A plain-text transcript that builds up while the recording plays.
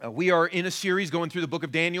We are in a series going through the book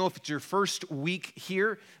of Daniel. If it's your first week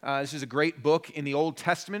here, this is a great book in the Old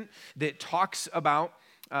Testament that talks about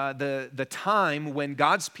the time when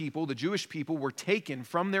God's people, the Jewish people, were taken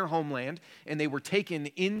from their homeland and they were taken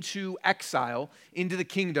into exile, into the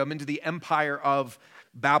kingdom, into the empire of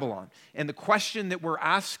Babylon. And the question that we're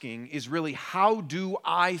asking is really, how do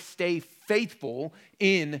I stay faithful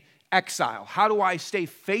in exile? How do I stay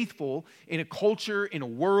faithful in a culture, in a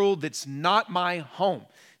world that's not my home?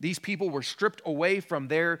 These people were stripped away from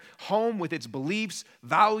their home with its beliefs,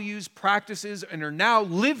 values, practices, and are now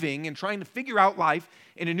living and trying to figure out life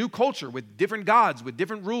in a new culture with different gods, with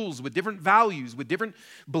different rules, with different values, with different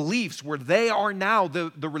beliefs, where they are now the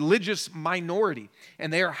religious minority.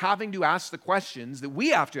 And they are having to ask the questions that we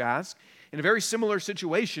have to ask in a very similar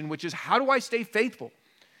situation, which is, how do I stay faithful?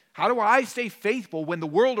 How do I stay faithful when the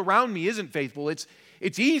world around me isn't faithful? It's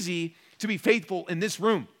easy to be faithful in this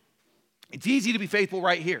room. It's easy to be faithful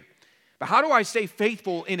right here. But how do I stay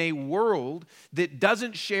faithful in a world that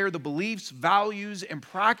doesn't share the beliefs, values, and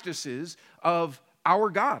practices of our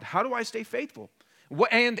God? How do I stay faithful?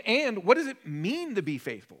 And what does it mean to be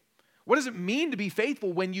faithful? What does it mean to be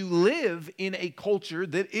faithful when you live in a culture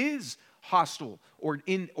that is hostile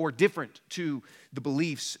or different to the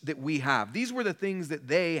beliefs that we have? These were the things that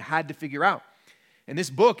they had to figure out. And this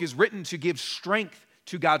book is written to give strength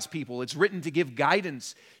to God's people. It's written to give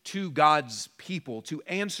guidance to God's people, to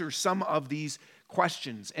answer some of these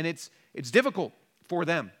questions. And it's difficult for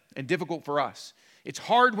them and difficult for us. It's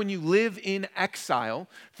hard when you live in exile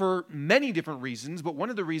for many different reasons, but one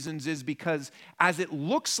of the reasons is because as it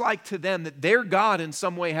looks like to them that their God in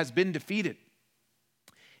some way has been defeated,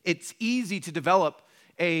 it's easy to develop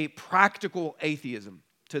a practical atheism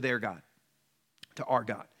to their God, to our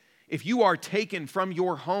God. If you are taken from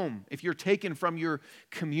your home, if you're taken from your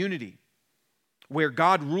community, where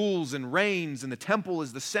God rules and reigns and the temple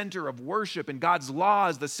is the center of worship and God's law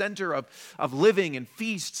is the center of living and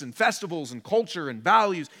feasts and festivals and culture and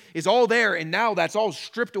values is all there, and now that's all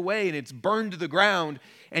stripped away and it's burned to the ground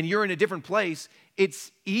and you're in a different place,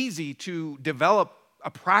 it's easy to develop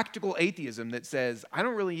a practical atheism that says, I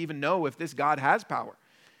don't really even know if this God has power.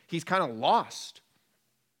 He's kind of lost.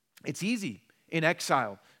 It's easy in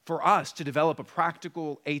exile for us to develop a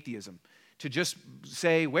practical atheism, to just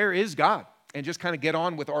say, where is God? And just kind of get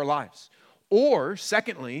on with our lives. Or,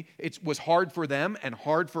 secondly, it was hard for them and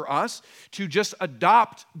hard for us to just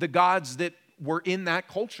adopt the gods that were in that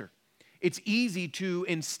culture. It's easy to,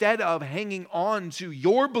 instead of hanging on to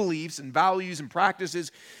your beliefs and values and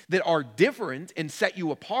practices that are different and set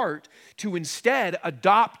you apart, to instead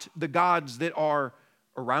adopt the gods that are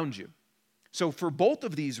around you. So for both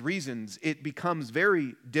of these reasons, it becomes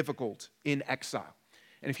very difficult in exile.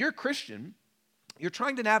 And if you're a Christian, you're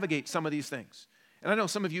trying to navigate some of these things. And I know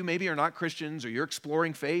some of you maybe are not Christians, or you're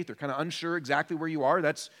exploring faith, or kind of unsure exactly where you are.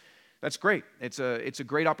 That's great. It's a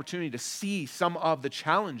great opportunity to see some of the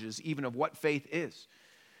challenges even of what faith is.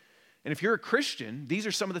 And if you're a Christian, these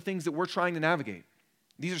are some of the things that we're trying to navigate.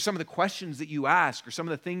 These are some of the questions that you ask, or some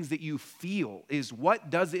of the things that you feel, is what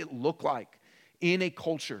does it look like in a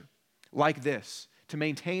culture like this to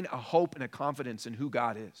maintain a hope and a confidence in who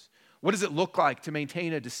God is? What does it look like to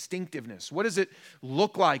maintain a distinctiveness? What does it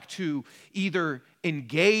look like to either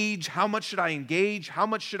engage? How much should I engage? How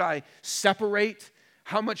much should I separate?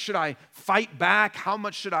 How much should I fight back? How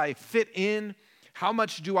much should I fit in? How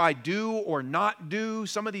much do I do or not do?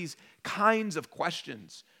 Some of these kinds of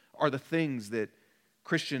questions are the things that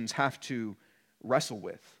Christians have to wrestle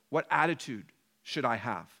with. What attitude should I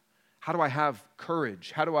have? How do I have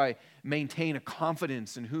courage? How do I maintain a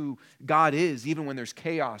confidence in who God is, even when there's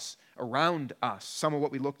chaos around us? Some of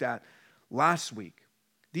what we looked at last week.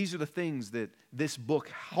 These are the things that this book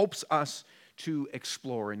helps us to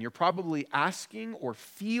explore. And you're probably asking or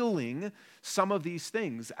feeling some of these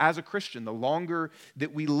things as a Christian the longer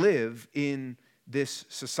that we live in this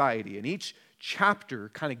society. And each chapter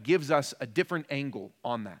kind of gives us a different angle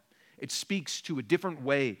on that. It speaks to a different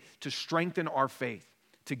way to strengthen our faith,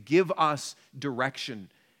 to give us direction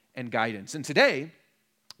and guidance. And today,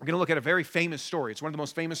 we're going to look at a very famous story. It's one of the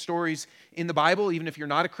most famous stories in the Bible. Even if you're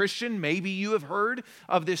not a Christian, maybe you have heard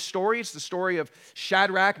of this story. It's the story of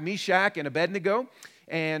Shadrach, Meshach, and Abednego.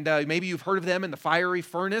 And maybe you've heard of them in the fiery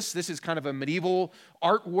furnace. This is kind of a medieval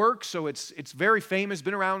artwork, so it's very famous,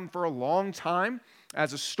 been around for a long time.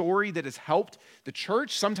 as a story that has helped the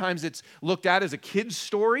church. Sometimes it's looked at as a kid's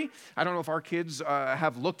story. I don't know if our kids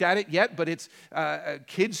have looked at it yet, but it's a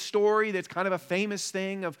kid's story that's kind of a famous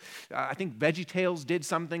thing of, I think VeggieTales did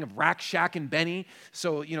something of Rack, Shack, and Benny.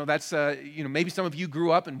 So, that's, maybe some of you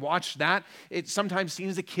grew up and watched that. It's sometimes seen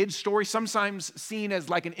as a kid's story, sometimes seen as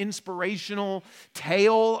like an inspirational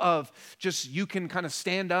tale of just you can kind of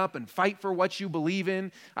stand up and fight for what you believe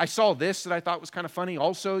in. I saw this that I thought was kind of funny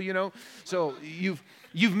also, So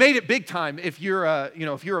you've made it big time if you're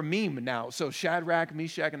a meme now. So Shadrach,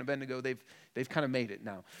 Meshach, and Abednego, they've kind of made it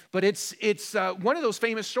now. But it's one of those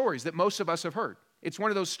famous stories that most of us have heard. It's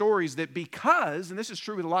one of those stories that and this is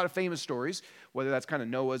true with a lot of famous stories, whether that's kind of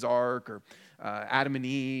Noah's Ark or Adam and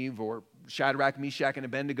Eve or Shadrach, Meshach, and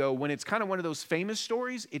Abednego, when it's kind of one of those famous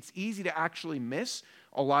stories, it's easy to actually miss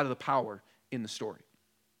a lot of the power in the story.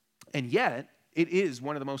 And yet, it is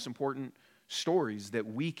one of the most important stories that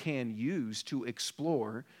we can use to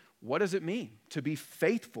explore what does it mean to be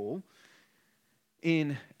faithful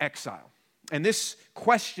in exile. And this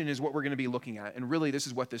question is what we're going to be looking at, and really this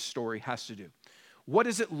is what this story has to do. What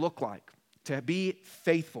does it look like to be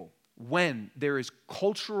faithful when there is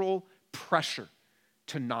cultural pressure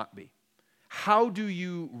to not be? How do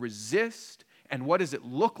you resist, and what does it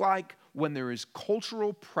look like when there is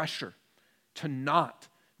cultural pressure to not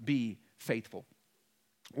be faithful?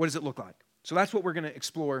 What does it look like? So that's what we're going to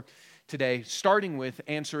explore today, starting with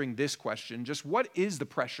answering this question. Just what is the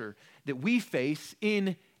pressure that we face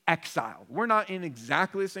in exile? We're not in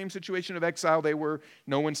exactly the same situation of exile they were.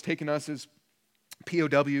 No one's taken us as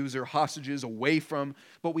POWs or hostages away from,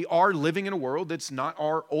 but we are living in a world that's not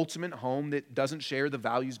our ultimate home, that doesn't share the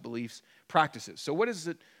values, beliefs, practices. So what does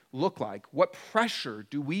it look like? What pressure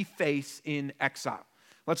do we face in exile?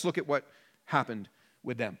 Let's look at what happened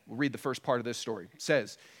with them. We'll read the first part of this story. It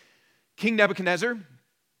says, King Nebuchadnezzar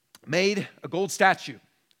made a gold statue,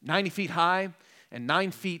 90 feet high and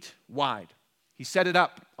 9 feet wide. He set it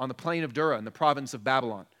up on the plain of Dura in the province of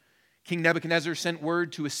Babylon. King Nebuchadnezzar sent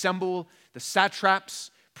word to assemble the satraps,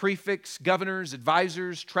 prefects, governors,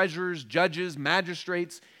 advisors, treasurers, judges,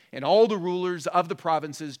 magistrates, and all the rulers of the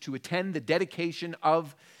provinces to attend the dedication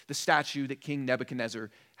of the statue that King Nebuchadnezzar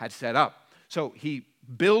had set up. So he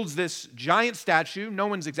builds this giant statue.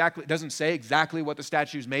 Doesn't say exactly what the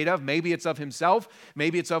statue is made of. Maybe it's of himself.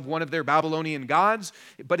 Maybe it's of one of their Babylonian gods.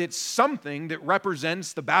 But it's something that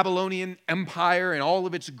represents the Babylonian Empire and all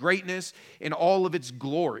of its greatness and all of its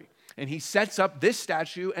glory. And he sets up this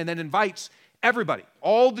statue and then invites everybody,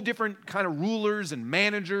 all the different kind of rulers and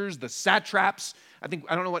managers, the satraps. I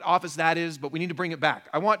don't know what office that is, but we need to bring it back.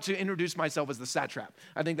 I want to introduce myself as the satrap.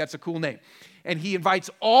 I think that's a cool name. And he invites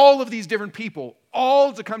all of these different people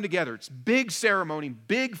all to come together. It's big ceremony,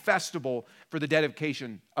 big festival for the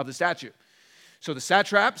dedication of the statue. So the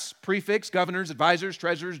satraps, prefects, governors, advisors,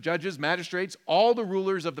 treasurers, judges, magistrates, all the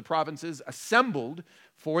rulers of the provinces assembled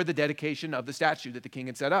for the dedication of the statue that the king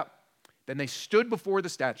had set up. Then they stood before the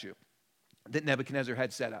statue that Nebuchadnezzar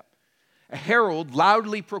had set up. A herald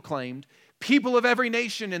loudly proclaimed, "People of every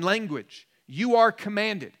nation and language, you are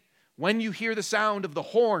commanded, when you hear the sound of the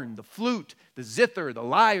horn, the flute, the zither, the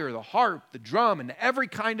lyre, the harp, the drum, and every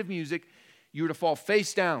kind of music, you are to fall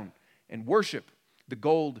face down and worship the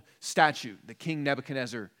gold statue that King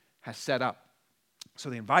Nebuchadnezzar has set up." So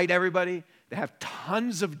they invite everybody. They have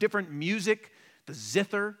tons of different music. The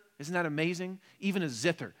zither, isn't that amazing? Even a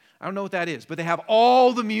zither. I don't know what that is, but they have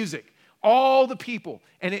all the music, all the people.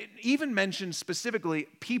 And it even mentions specifically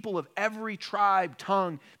people of every tribe,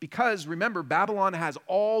 tongue, because remember, Babylon has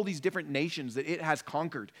all these different nations that it has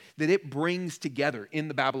conquered, that it brings together in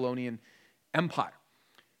the Babylonian Empire.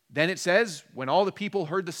 Then it says, when all the people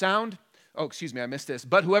heard the sound, I missed this.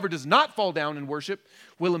 But whoever does not fall down and worship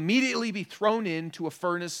will immediately be thrown into a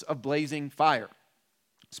furnace of blazing fire.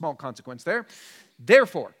 Small consequence there.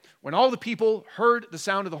 Therefore, when all the people heard the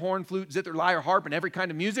sound of the horn, flute, zither, lyre, harp, and every kind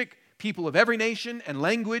of music, people of every nation and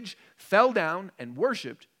language fell down and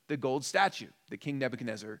worshiped the gold statue that King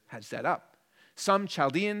Nebuchadnezzar had set up. Some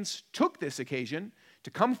Chaldeans took this occasion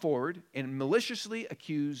to come forward and maliciously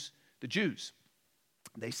accuse the Jews.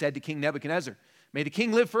 They said to King Nebuchadnezzar, "May the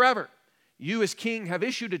king live forever. You as king have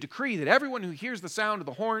issued a decree that everyone who hears the sound of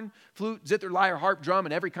the horn, flute, zither, lyre, harp, drum,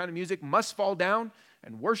 and every kind of music must fall down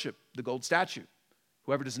and worship the gold statue.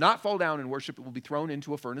 Whoever does not fall down and worship it will be thrown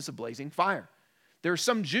into a furnace of blazing fire. There are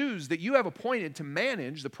some Jews that you have appointed to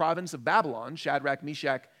manage the province of Babylon, Shadrach,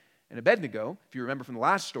 Meshach, and Abednego." If you remember from the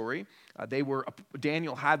last story,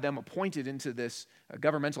 Daniel had them appointed into this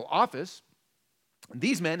governmental office.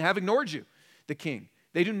 "These men have ignored you, the king.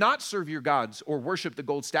 They do not serve your gods or worship the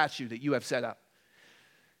gold statue that you have set up.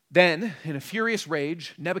 Then, in a furious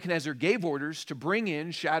rage, Nebuchadnezzar gave orders to bring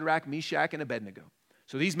in Shadrach, Meshach, and Abednego.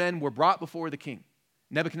 So these men were brought before the king.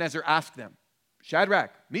 Nebuchadnezzar asked them,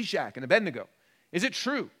 Shadrach, Meshach, and Abednego, is it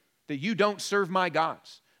true that you don't serve my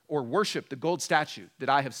gods or worship the gold statue that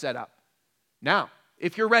I have set up? Now,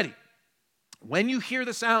 if you're ready, when you hear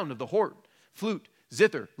the sound of the horn, flute,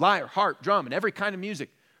 zither, lyre, harp, drum, and every kind of music,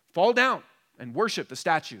 fall down and worship the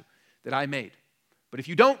statue that I made. But if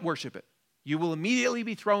you don't worship it, you will immediately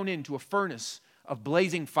be thrown into a furnace of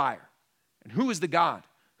blazing fire. And who is the God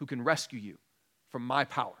who can rescue you from my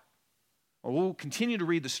power? Well, we'll continue to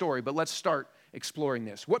read the story, but let's start exploring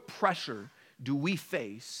this. What pressure do we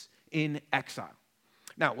face in exile?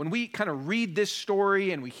 Now, when we kind of read this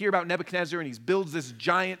story and we hear about Nebuchadnezzar and he builds this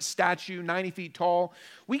giant statue 90 feet tall,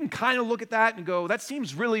 we can kind of look at that and go, that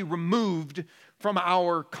seems really removed from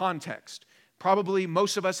our context. Probably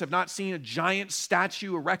most of us have not seen a giant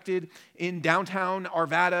statue erected in downtown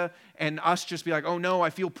Arvada and us just be like, oh no,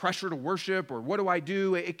 I feel pressure to worship, or what do I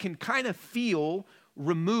do? It can kind of feel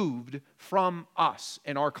removed from us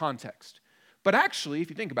in our context. But actually,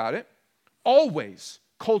 if you think about it, always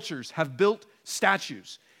cultures have built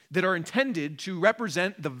statues that are intended to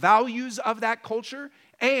represent the values of that culture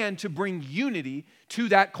and to bring unity to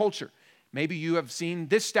that culture. Maybe you have seen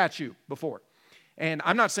this statue before. And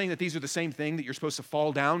I'm not saying that these are the same thing that you're supposed to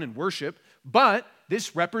fall down and worship, but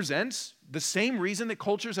this represents the same reason that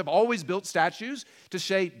cultures have always built statues to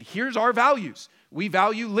say, here's our values. We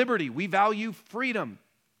value liberty. We value freedom.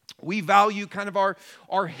 We value kind of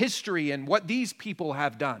our history and what these people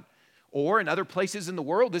have done. Or in other places in the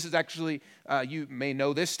world, this is actually, you may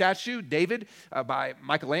know this statue, David, by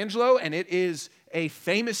Michelangelo, and it is a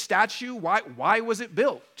famous statue. Why was it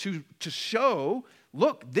built? To show,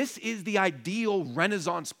 look, this is the ideal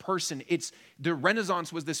Renaissance person. The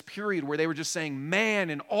Renaissance was this period where they were just saying, man,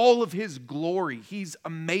 in all of his glory, he's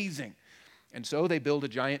amazing. And so they build a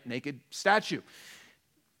giant naked statue.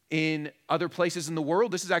 In other places in the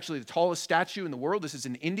world, this is actually the tallest statue in the world. This is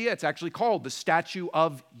in India. It's actually called the Statue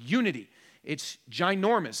of Unity. It's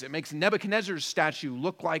ginormous. It makes Nebuchadnezzar's statue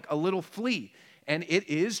look like a little flea. And it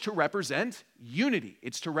is to represent unity.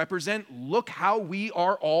 It's to represent, look how we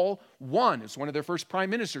are all one. It's one of their first prime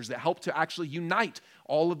ministers that helped to actually unite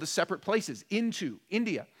all of the separate places into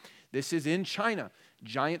India. This is in China.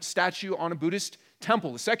 Giant statue on a Buddhist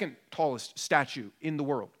temple, the second tallest statue in the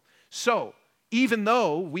world. So, even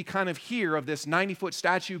though we kind of hear of this 90-foot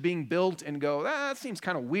statue being built and go, that seems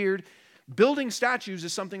kind of weird, building statues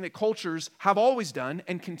is something that cultures have always done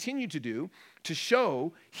and continue to do to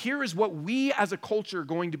show here is what we as a culture are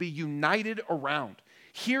going to be united around.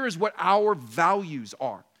 Here is what our values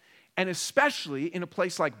are. And especially in a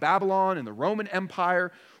place like Babylon and the Roman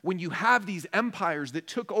Empire, when you have these empires that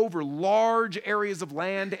took over large areas of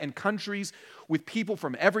land and countries with people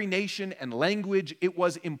from every nation and language, it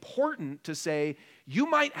was important to say, you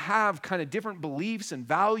might have kind of different beliefs and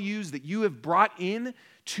values that you have brought in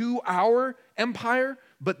to our empire,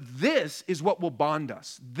 but this is what will bond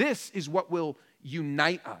us. This is what will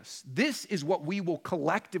unite us. This is what we will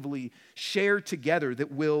collectively share together that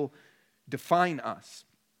will define us.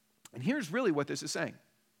 And here's really what this is saying.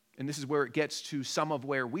 And this is where it gets to some of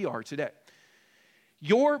where we are today.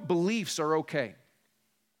 Your beliefs are okay.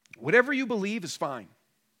 Whatever you believe is fine,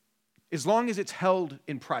 as long as it's held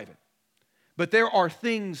in private. But there are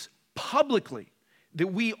things publicly that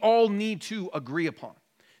we all need to agree upon.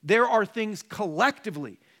 There are things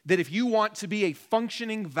collectively that if you want to be a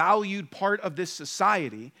functioning, valued part of this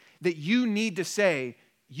society, that you need to say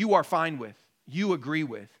you are fine with, you agree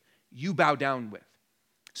with, you bow down with.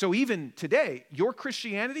 So even today, your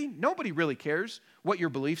Christianity, nobody really cares what your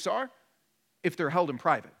beliefs are if they're held in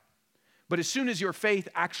private. But as soon as your faith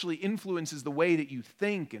actually influences the way that you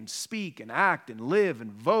think and speak and act and live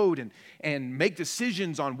and vote and make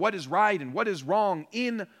decisions on what is right and what is wrong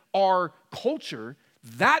in our culture,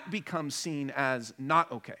 that becomes seen as not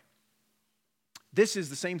okay. This is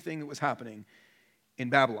the same thing that was happening in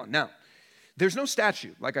Babylon. Now, there's no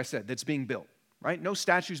statue, like I said, that's being built. Right? No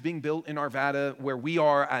statues being built in Arvada where we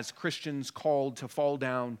are as Christians called to fall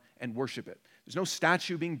down and worship it. There's no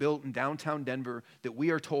statue being built in downtown Denver that we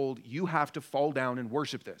are told you have to fall down and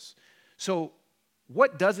worship this. So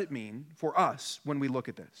what does it mean for us when we look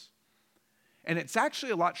at this? And it's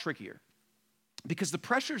actually a lot trickier because the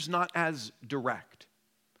pressure's not as direct.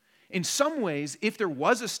 In some ways, if there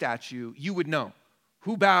was a statue, you would know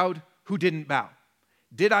who bowed, who didn't bow.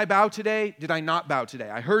 Did I bow today? Did I not bow today?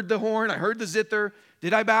 I heard the horn. I heard the zither.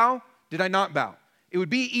 Did I bow? Did I not bow? It would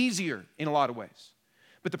be easier in a lot of ways.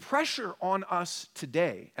 But the pressure on us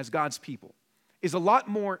today as God's people is a lot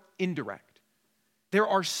more indirect. there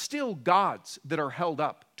are still gods that are held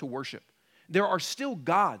up to worship. There are still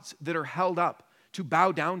gods that are held up to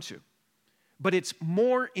bow down to. But it's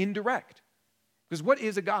more indirect. Because what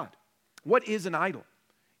is a god? What is an idol?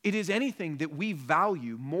 It is anything that we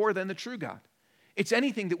value more than the true God. It's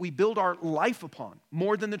anything that we build our life upon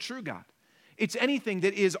more than the true God. It's anything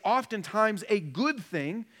that is oftentimes a good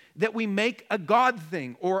thing that we make a God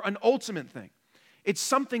thing or an ultimate thing. It's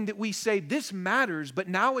something that we say, this matters, but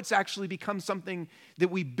now it's actually become something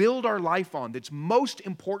that we build our life on, that's most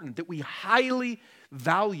important, that we highly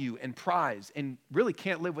value and prize and really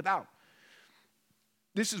can't live without.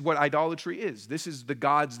 This is what idolatry is. This is the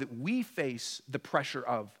gods that we face the pressure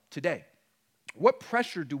of today. What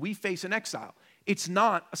pressure do we face in exile? It's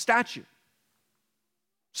not a statue.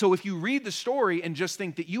 So if you read the story and just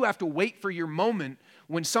think that you have to wait for your moment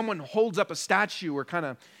when someone holds up a statue or kind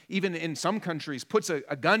of, even in some countries, puts a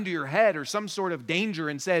gun to your head or some sort of danger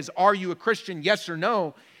and says, are you a Christian, yes or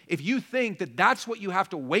no? If you think that that's what you have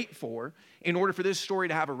to wait for in order for this story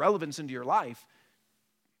to have a relevance into your life,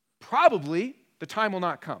 probably the time will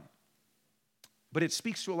not come. But it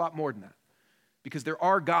speaks to a lot more than that, because there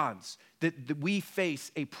are gods that we face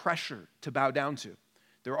a pressure to bow down to.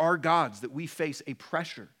 There are gods that we face a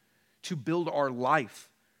pressure to build our life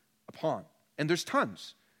upon. And there's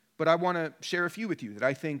tons, but I want to share a few with you that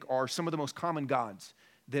I think are some of the most common gods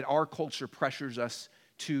that our culture pressures us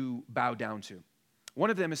to bow down to.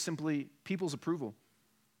 One of them is simply people's approval,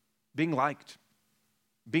 being liked,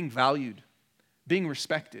 being valued, being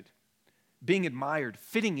respected, being admired,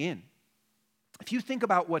 fitting in. If you think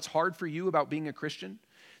about what's hard for you about being a Christian,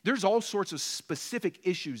 there's all sorts of specific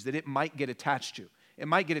issues that it might get attached to. It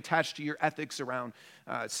might get attached to your ethics around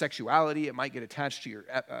sexuality. It might get attached to your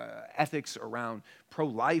ethics around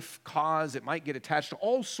pro-life cause. It might get attached to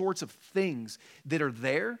all sorts of things that are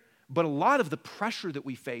there. But a lot of the pressure that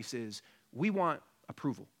we face is we want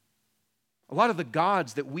approval. A lot of the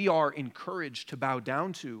gods that we are encouraged to bow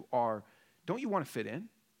down to are, don't you want to fit in?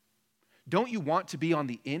 Don't you want to be on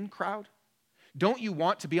the in crowd? Don't you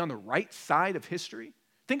want to be on the right side of history?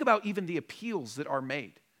 Think about even the appeals that are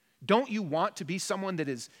made. Don't you want to be someone that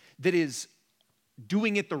is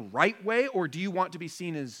doing it the right way, or do you want to be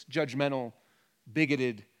seen as judgmental,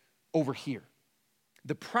 bigoted over here?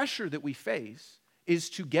 The pressure that we face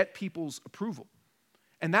is to get people's approval.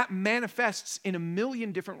 And that manifests in a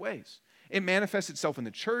million different ways. It manifests itself in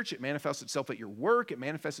the church. It manifests itself at your work. It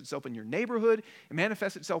manifests itself in your neighborhood. It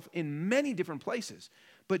manifests itself in many different places.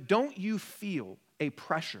 But don't you feel a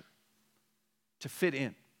pressure to fit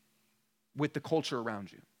in with the culture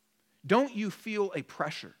around you? Don't you feel a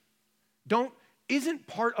pressure? Isn't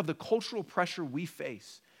part of the cultural pressure we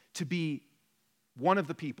face to be one of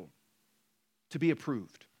the people, to be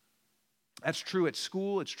approved? That's true at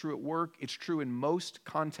school, it's true at work, it's true in most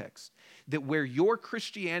contexts, that where your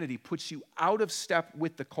Christianity puts you out of step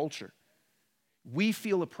with the culture, we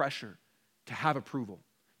feel a pressure to have approval,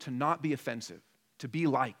 to not be offensive, to be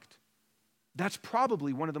liked. That's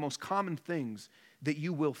probably one of the most common things that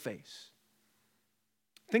you will face.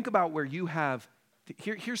 Think about where you have,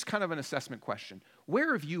 here's kind of an assessment question.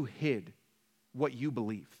 Where have you hid what you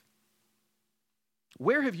believe?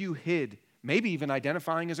 Where have you hid, maybe even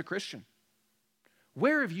identifying as a Christian?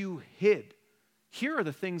 Where have you hid? Here are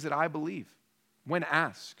the things that I believe when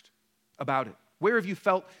asked about it. Where have you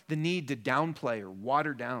felt the need to downplay or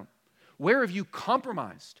water down? Where have you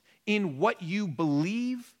compromised in what you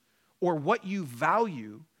believe or what you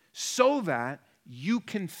value so that you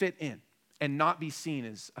can fit in and not be seen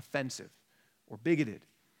as offensive or bigoted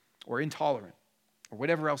or intolerant or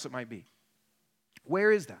whatever else it might be?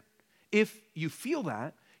 Where is that? If you feel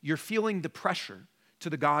that, you're feeling the pressure to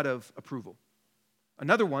the God of approval.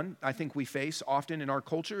 Another one I think we face often in our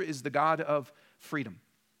culture is the God of freedom.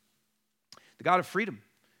 The God of freedom.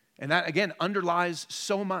 And that, again, underlies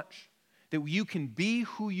so much that you can be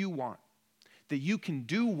who you want, that you can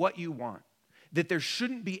do what you want, that there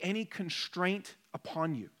shouldn't be any constraint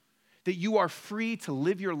upon you, that you are free to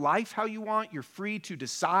live your life how you want, you're free to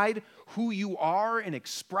decide who you are and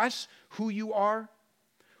express who you are.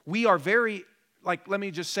 We are very, let me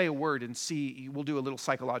just say a word and see, we'll do a little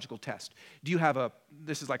psychological test. Do you have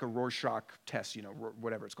this is like a Rorschach test,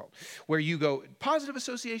 whatever it's called, where you go positive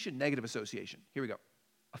association, negative association. Here we go.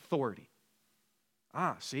 Authority.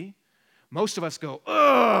 See? Most of us go,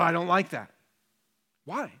 I don't like that.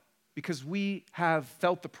 Why? Because we have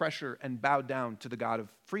felt the pressure and bowed down to the God of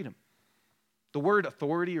freedom. The word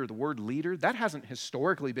authority or the word leader, that hasn't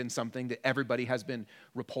historically been something that everybody has been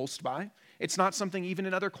repulsed by. It's not something even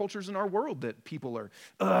in other cultures in our world that people are,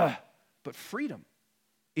 But freedom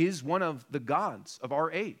is one of the gods of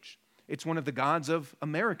our age. It's one of the gods of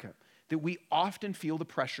America that we often feel the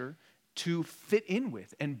pressure to fit in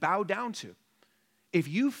with and bow down to. If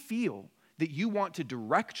you feel that you want to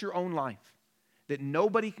direct your own life, that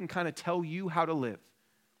nobody can kind of tell you how to live,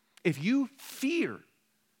 if you fear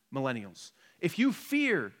millennials, if you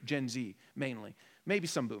fear Gen Z mainly, maybe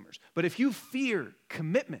some boomers, but if you fear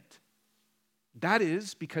commitment, that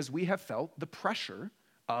is because we have felt the pressure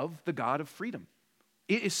of the God of freedom.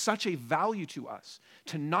 It is such a value to us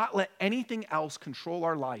to not let anything else control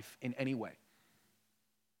our life in any way.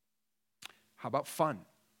 How about fun?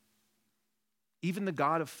 Even the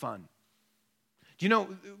God of fun. Do you know,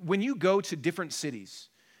 when you go to different cities,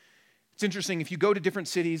 it's interesting, if you go to different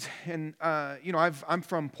cities, and I'm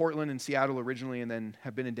from Portland and Seattle originally, and then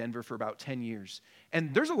have been in Denver for about 10 years.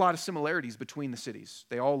 And there's a lot of similarities between the cities.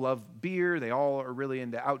 They all love beer. They all are really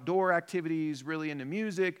into outdoor activities, really into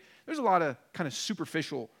music. There's a lot of kind of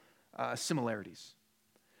superficial similarities.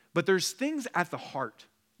 But there's things at the heart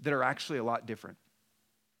that are actually a lot different.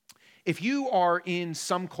 If you are in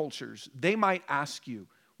some cultures, they might ask you,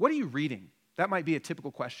 what are you reading? That might be a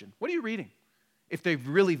typical question. What are you reading? If they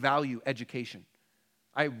really value education.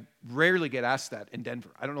 I rarely get asked that in Denver.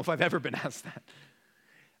 I don't know if I've ever been asked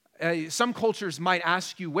that. Some cultures might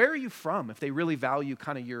ask you, where are you from? If they really value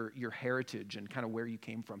kind of your heritage and kind of where you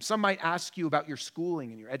came from. Some might ask you about your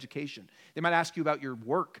schooling and your education. They might ask you about your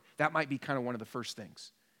work. That might be kind of one of the first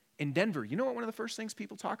things. In Denver, you know what one of the first things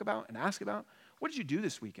people talk about and ask about? What did you do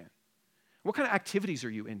this weekend? What kind of activities are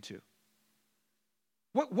you into?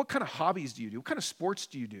 What kind of hobbies do you do? What kind of sports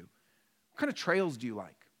do you do? What kind of trails do you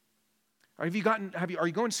like? Are you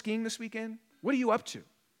going skiing this weekend? What are you up to?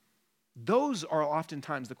 Those are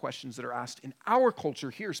oftentimes the questions that are asked in our culture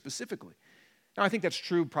here specifically. Now, I think that's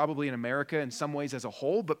true probably in America in some ways as a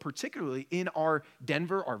whole, but particularly in our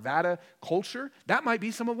Denver, Arvada culture, that might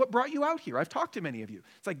be some of what brought you out here. I've talked to many of you.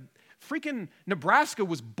 It's like freaking Nebraska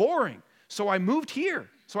was boring, so I moved here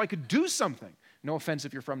so I could do something. No offense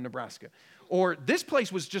if you're from Nebraska. Or this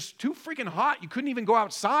place was just too freaking hot, you couldn't even go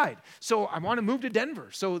outside. So I want to move to Denver.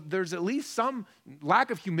 So there's at least some lack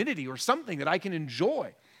of humidity or something that I can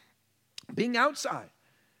enjoy. Being outside.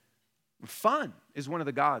 Fun is one of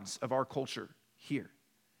the gods of our culture here.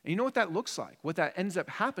 And you know what that looks like? What that ends up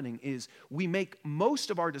happening is we make most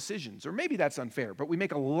of our decisions, or maybe that's unfair, but we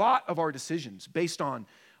make a lot of our decisions based on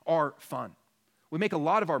our fun. We make a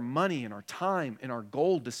lot of our money and our time and our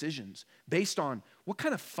goal decisions based on what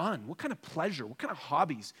kind of fun, what kind of pleasure, what kind of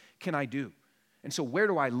hobbies can I do? And so where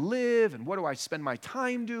do I live and what do I spend my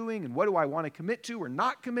time doing and what do I want to commit to or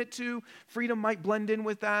not commit to? Freedom might blend in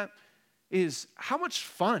with that. Is how much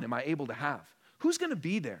fun am I able to have? Who's going to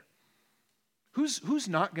be there? Who's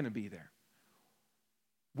not going to be there?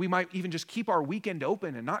 We might even just keep our weekend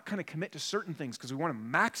open and not kind of commit to certain things because we want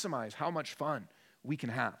to maximize how much fun we can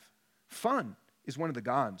have. Fun is one of the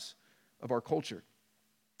gods of our culture.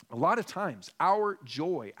 A lot of times, our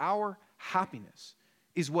joy, our happiness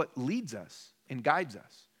is what leads us and guides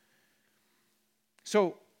us.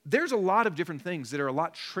 So there's a lot of different things that are a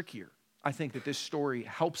lot trickier, I think, that this story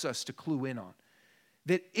helps us to clue in on.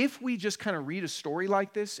 That if we just kind of read a story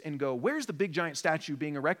like this and go, where's the big giant statue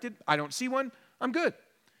being erected? I don't see one, I'm good.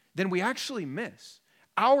 Then we actually miss.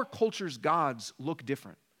 Our culture's gods look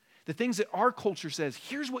different. The things that our culture says,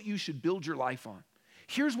 here's what you should build your life on.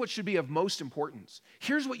 Here's what should be of most importance.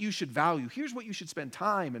 Here's what you should value. Here's what you should spend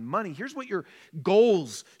time and money. Here's what your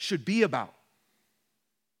goals should be about.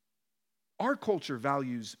 Our culture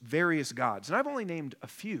values various gods, and I've only named a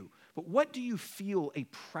few, but what do you feel a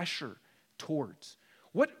pressure towards?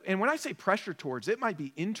 And when I say pressure towards, it might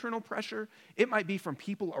be internal pressure. It might be from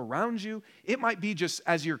people around you. It might be just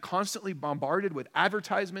as you're constantly bombarded with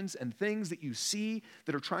advertisements and things that you see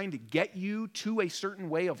that are trying to get you to a certain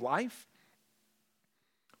way of life.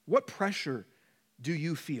 What pressure do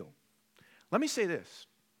you feel? Let me say this.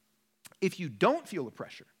 If you don't feel the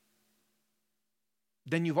pressure,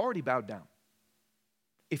 then you've already bowed down.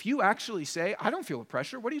 If you actually say, I don't feel the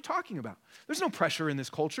pressure, what are you talking about? There's no pressure in this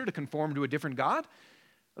culture to conform to a different God.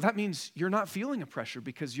 That means you're not feeling a pressure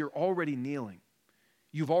because you're already kneeling.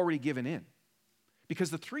 You've already given in. Because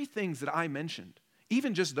the three things that I mentioned,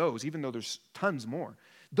 even just those, even though there's tons more,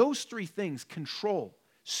 those three things control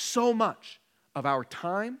so much of our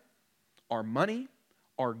time, our money,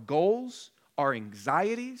 our goals, our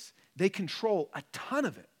anxieties. They control a ton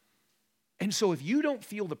of it. And so if you don't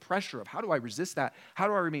feel the pressure of how do I resist that? How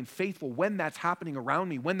do I remain faithful when that's happening around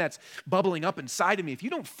me, when that's bubbling up inside of me? If you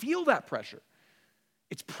don't feel that pressure,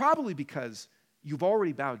 it's probably because you've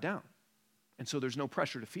already bowed down. And so there's no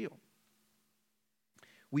pressure to feel.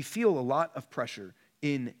 We feel a lot of pressure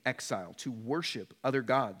in exile to worship other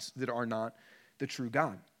gods that are not the true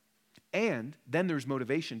God. And then there's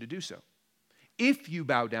motivation to do so. If you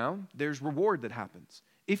bow down, there's reward that happens.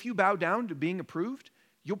 If you bow down to being approved,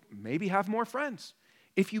 you'll maybe have more friends.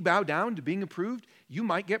 If you bow down to being approved, you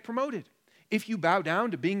might get promoted. If you bow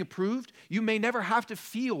down to being approved, you may never have to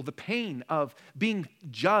feel the pain of being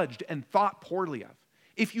judged and thought poorly of.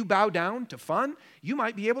 If you bow down to fun, you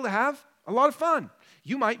might be able to have a lot of fun.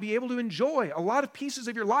 You might be able to enjoy a lot of pieces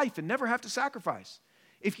of your life and never have to sacrifice.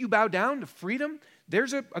 If you bow down to freedom,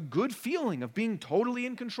 there's a good feeling of being totally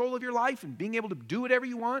in control of your life and being able to do whatever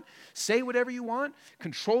you want, say whatever you want,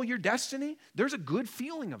 control your destiny. There's a good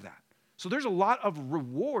feeling of that. So there's a lot of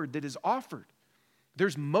reward that is offered.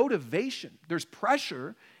 There's motivation, there's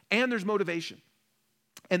pressure, and there's motivation.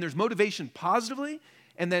 And there's motivation positively,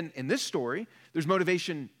 and then in this story, there's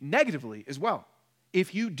motivation negatively as well.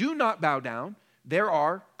 If you do not bow down, there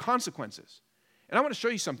are consequences. And I want to show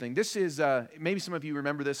you something. This is, maybe some of you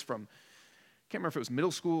remember this from, I can't remember if it was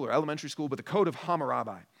middle school or elementary school, but the Code of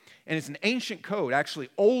Hammurabi. And it's an ancient code, actually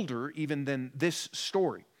older even than this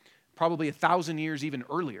story, probably 1,000 years even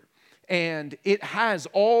earlier. And it has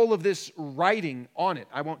all of this writing on it.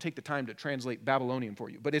 I won't take the time to translate Babylonian for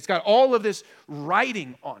you, but it's got all of this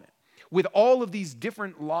writing on it with all of these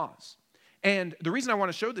different laws. And the reason I want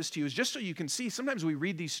to show this to you is just so you can see, sometimes we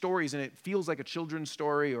read these stories and it feels like a children's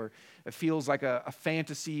story or it feels like a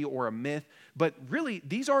fantasy or a myth. But really,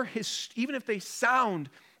 these are, even if they sound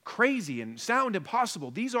crazy and sound impossible,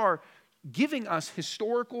 these are giving us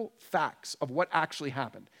historical facts of what actually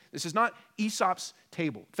happened. This is not Aesop's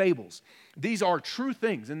fables. These are true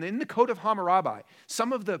things. And in the Code of Hammurabi,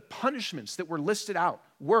 some of the punishments that were listed out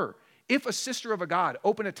were, if a sister of a god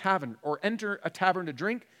open a tavern or enter a tavern to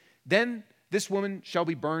drink, then this woman shall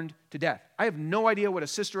be burned to death. I have no idea what a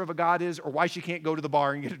sister of a god is or why she can't go to the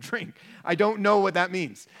bar and get a drink. I don't know what that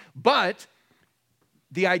means. But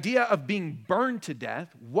the idea of being burned to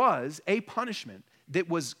death was a punishment that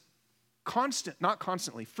was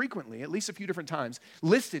frequently, at least a few different times,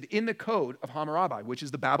 listed in the Code of Hammurabi, which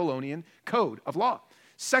is the Babylonian code of law.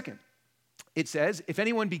 Second, it says, if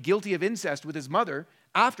anyone be guilty of incest with his mother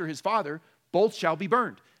after his father, both shall be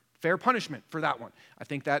burned. Fair punishment for that one. I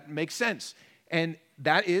think that makes sense. And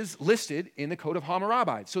that is listed in the Code of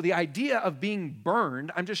Hammurabi. So the idea of being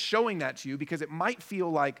burned, I'm just showing that to you because it might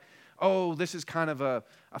feel like, oh, this is kind of a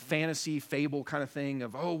fantasy, fable kind of thing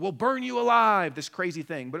of, oh, we'll burn you alive, this crazy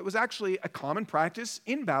thing. But it was actually a common practice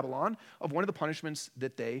in Babylon of one of the punishments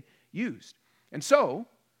that they used. And so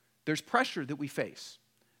there's pressure that we face.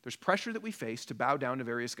 There's pressure that we face to bow down to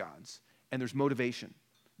various gods, and there's motivation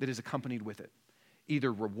that is accompanied with it,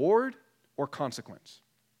 either reward or consequence.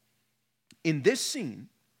 In this scene,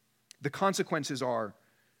 the consequences are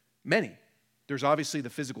many. There's obviously the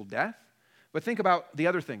physical death, but think about the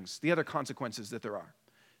other things, the other consequences that there are.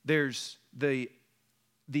 There's the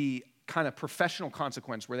kind of professional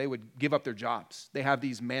consequence where they would give up their jobs. They have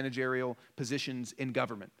these managerial positions in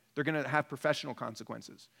government. They're going to have professional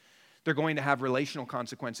consequences. They're going to have relational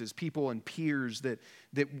consequences, people and peers that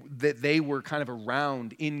they were kind of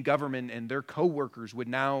around in government, and their coworkers would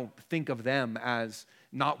now think of them as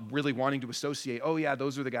not really wanting to associate, oh yeah,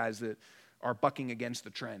 those are the guys that are bucking against the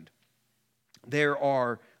trend. There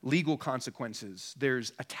are legal consequences.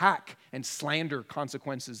 There's attack and slander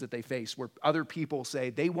consequences that they face where other people say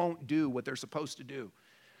they won't do what they're supposed to do.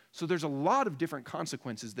 So there's a lot of different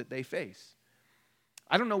consequences that they face.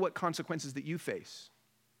 I don't know what consequences that you face.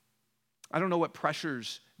 I don't know what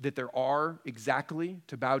pressures that there are exactly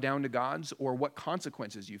to bow down to gods or what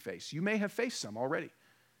consequences you face. You may have faced some already.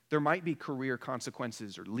 There might be career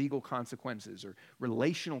consequences or legal consequences or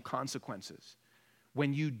relational consequences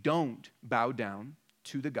when you don't bow down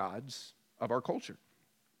to the gods of our culture.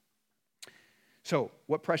 So,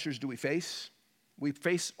 what pressures do we face? We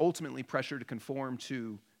face ultimately pressure to conform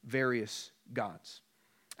to various gods.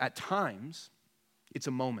 At times, it's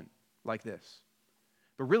a moment like this.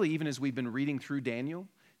 But really, even as we've been reading through Daniel,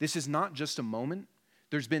 this is not just a moment.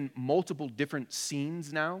 There's been multiple different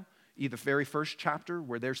scenes now. Either the very first chapter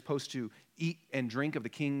where they're supposed to eat and drink of the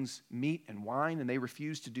king's meat and wine, and they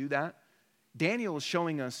refuse to do that. Daniel is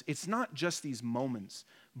showing us it's not just these moments,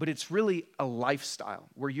 but it's really a lifestyle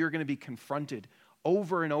where you're going to be confronted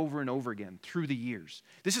over and over and over again through the years.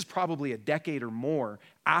 This is probably a decade or more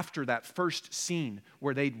after that first scene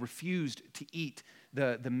where they'd refused to eat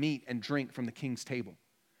the meat and drink from the king's table.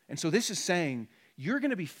 And so this is saying you're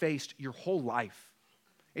going to be faced your whole life.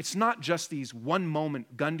 It's not just these one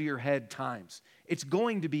moment, gun to your head times. It's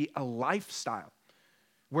going to be a lifestyle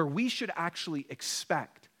where we should actually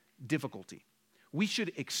expect difficulty. We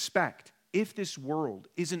should expect, if this world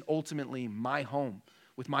isn't ultimately my home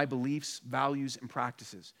with my beliefs, values, and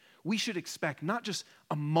practices, we should expect not just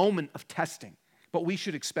a moment of testing, but we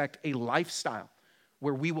should expect a lifestyle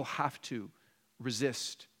where we will have to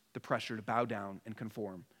resist the pressure to bow down and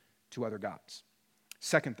conform to other gods.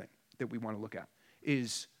 Second thing that we want to look at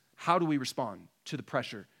is how do we respond to the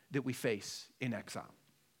pressure that we face in exile?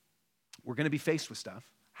 We're going to be faced with stuff.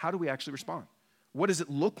 How do we actually respond? What does it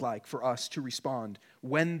look like for us to respond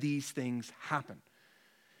when these things happen?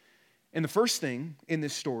 And the first thing in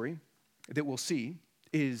this story that we'll see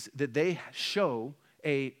is that they show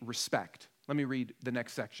a respect. Let me read the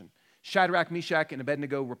next section. Shadrach, Meshach, and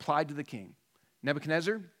Abednego replied to the king,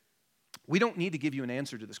 Nebuchadnezzar, we don't need to give you an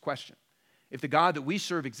answer to this question. If the God that we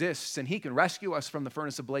serve exists, and he can rescue us from the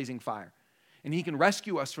furnace of blazing fire, and he can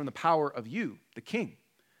rescue us from the power of you, the king.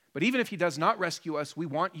 But even if he does not rescue us, we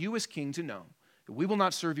want you as king to know that we will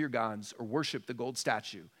not serve your gods or worship the gold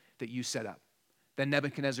statue that you set up. Then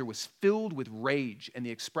Nebuchadnezzar was filled with rage, and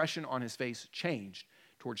the expression on his face changed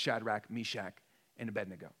toward Shadrach, Meshach, and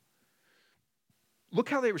Abednego. Look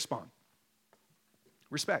how they respond.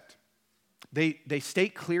 Respect. They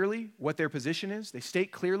state clearly what their position is. They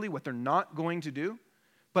state clearly what they're not going to do.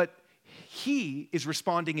 But he is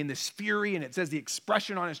responding in this fury, and it says the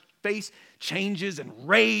expression on his face changes and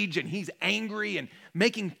rage, and he's angry and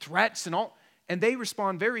making threats and all. And they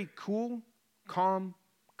respond very cool, calm,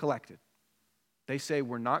 collected. They say,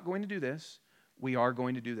 we're not going to do this. We are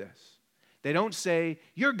going to do this. They don't say,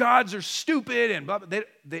 your gods are stupid, and blah, blah.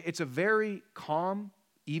 It's a very calm,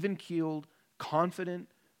 even-keeled, confident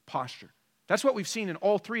posture. That's what we've seen in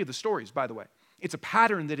all three of the stories, by the way. It's a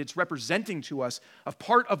pattern that it's representing to us of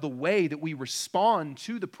part of the way that we respond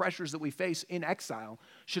to the pressures that we face in exile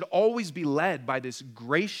should always be led by this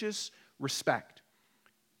gracious respect.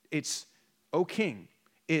 It's, O king.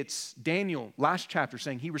 It's Daniel, last chapter,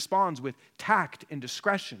 saying he responds with tact and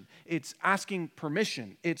discretion. It's asking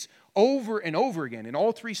permission. It's over and over again in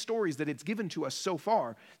all three stories that it's given to us so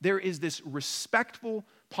far. There is this respectful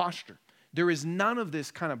posture. There is none of this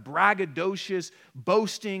kind of braggadocious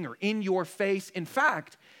boasting or in your face. In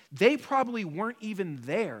fact, they probably weren't even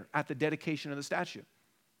there at the dedication of the statue.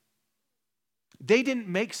 They didn't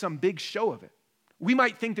make some big show of it. We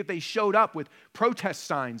might think that they showed up with protest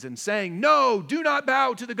signs and saying, no, do not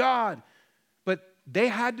bow to the God. But they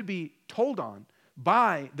had to be told on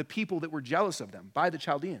by the people that were jealous of them, by the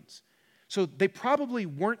Chaldeans. So they probably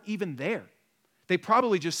weren't even there. They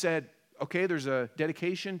probably just said, okay, there's a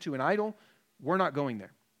dedication to an idol. We're not going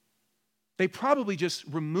there. They probably just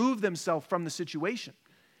removed themselves from the situation.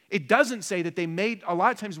 It doesn't say that they made, a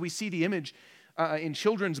lot of times we see the image in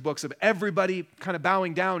children's books of everybody kind of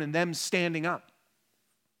bowing down and them standing up.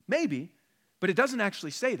 Maybe, but it doesn't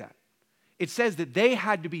actually say that. It says that they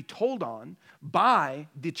had to be told on by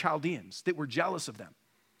the Chaldeans that were jealous of them.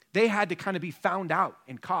 They had to kind of be found out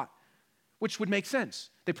and caught, which would make sense.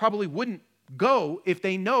 They probably wouldn't go if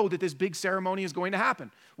they know that this big ceremony is going to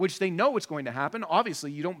happen, which they know it's going to happen.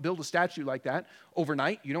 Obviously, you don't build a statue like that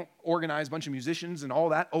overnight. You don't organize a bunch of musicians and all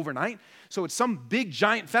that overnight. So it's some big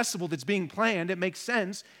giant festival that's being planned. It makes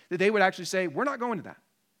sense that they would actually say, we're not going to that.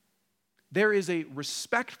 There is a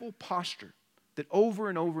respectful posture that over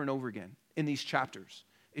and over and over again in these chapters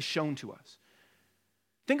is shown to us.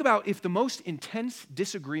 Think about if the most intense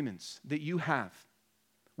disagreements that you have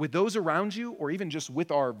with those around you, or even just with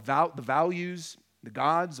the values, the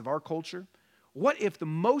gods of our culture, what if the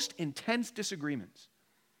most intense disagreements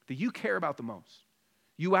that you care about the most,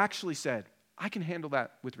 you actually said, I can handle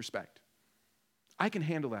that with respect. I can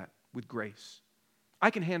handle that with grace.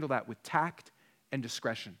 I can handle that with tact and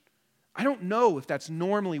discretion. I don't know if that's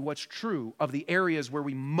normally what's true of the areas where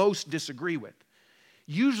we most disagree with.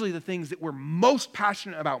 Usually the things that we're most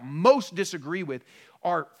passionate about, most disagree with,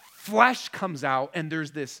 our flesh comes out and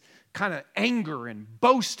there's this kind of anger and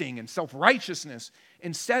boasting and self-righteousness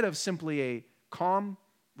instead of simply a calm,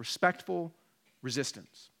 respectful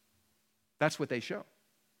resistance. That's what they show.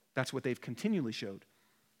 That's what they've continually showed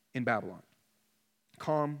in Babylon.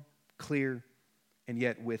 Calm, clear, and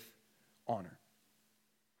yet with honor.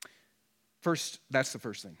 First, that's the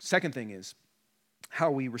first thing. Second thing is how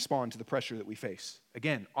we respond to the pressure that we face.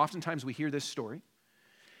 Again, oftentimes we hear this story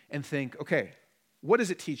and think, okay, what does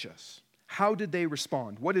it teach us? How did they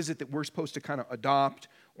respond? What is it that we're supposed to kind of adopt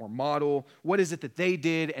or model? What is it that they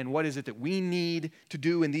did, and what is it that we need to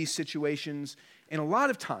do in these situations? And a lot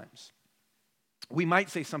of times, we might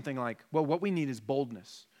say something like, well, what we need is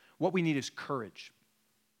boldness. What we need is courage.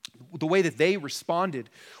 The way that they responded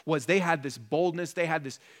was they had this boldness, they had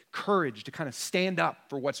this courage to kind of stand up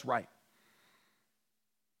for what's right.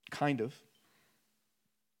 Kind of.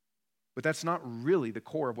 But that's not really the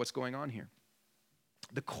core of what's going on here.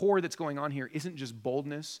 the core that's going on here isn't just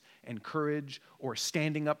boldness and courage or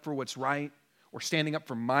standing up for what's right or standing up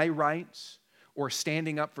for my rights or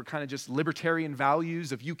standing up for kind of just libertarian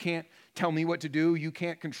values of you can't tell me what to do, you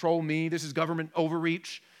can't control me, this is government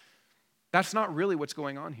overreach. That's not really what's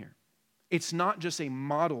going on here. It's not just a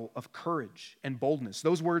model of courage and boldness.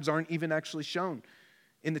 Those words aren't even actually shown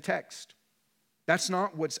in the text. That's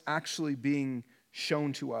not what's actually being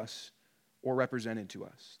shown to us or represented to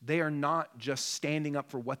us. They are not just standing up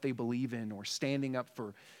for what they believe in or standing up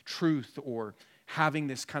for truth or having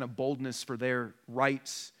this kind of boldness for their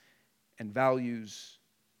rights and values.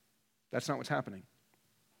 That's not what's happening.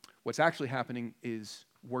 What's actually happening is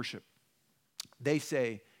worship. They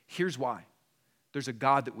say, here's why. There's a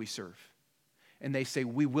God that we serve. And they say,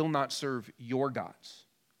 we will not serve your gods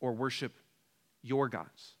or worship your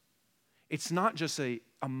gods. It's not just a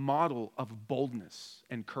model of boldness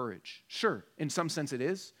and courage. Sure, in some sense it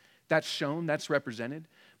is. That's shown, that's represented.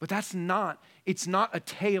 But it's not a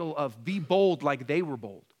tale of be bold like they were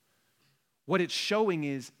bold. What it's showing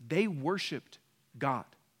is they worshiped God,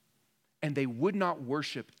 and they would not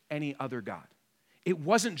worship any other God. It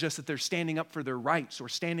wasn't just that they're standing up for their rights or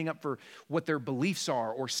standing up for what their beliefs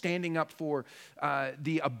are or standing up for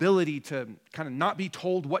the ability to kind of not be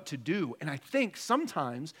told what to do. And I think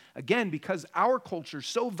sometimes, again, because our culture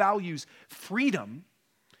so values freedom,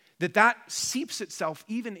 that seeps itself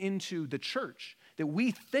even into the church, that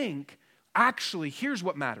we think, actually, here's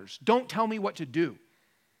what matters. Don't tell me what to do.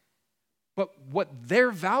 But what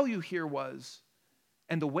their value here was,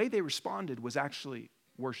 and the way they responded was actually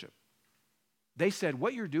worship. They said,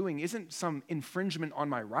 what you're doing isn't some infringement on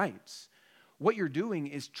my rights. What you're doing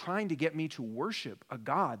is trying to get me to worship a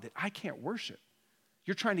God that I can't worship.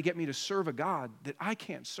 You're trying to get me to serve a God that I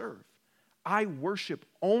can't serve. I worship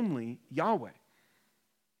only Yahweh,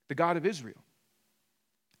 the God of Israel.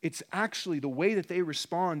 It's actually the way that they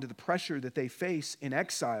respond to the pressure that they face in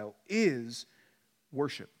exile is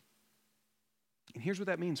worship. And here's what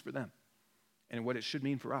that means for them and what it should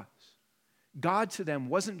mean for us. God to them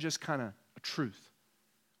wasn't just kind of a truth,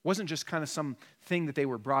 wasn't just kind of some thing that they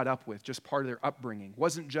were brought up with, just part of their upbringing,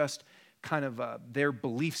 wasn't just kind of their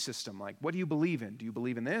belief system, like, what do you believe in? Do you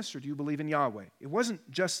believe in this or do you believe in Yahweh? It wasn't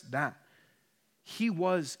just that. He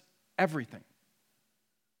was everything.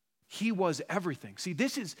 He was everything. See,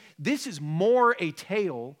 this is more a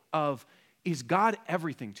tale of, is God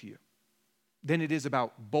everything to you, than it is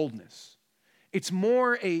about boldness. It's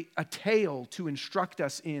more a tale to instruct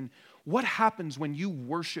us in what happens when you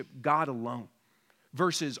worship God alone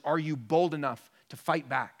versus are you bold enough to fight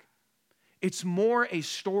back. It's more a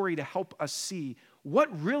story to help us see what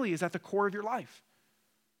really is at the core of your life.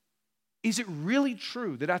 Is it really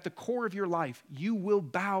true that at the core of your life you will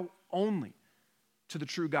bow only to the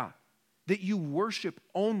true God? That you worship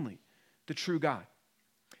only the true God?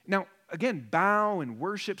 Now, again, bow and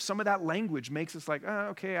worship, some of that language makes us like, oh,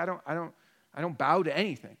 okay, I don't bow to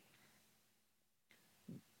anything.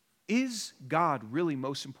 Is God really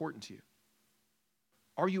most important to you?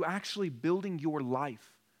 Are you actually building your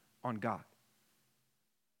life on God?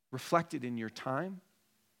 Reflected in your time,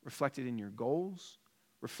 reflected in your goals,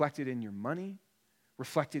 reflected in your money,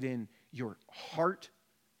 reflected in your heart,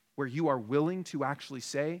 where you are willing to actually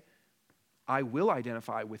say, I will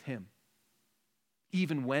identify with him,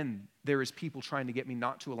 even when there is people trying to get me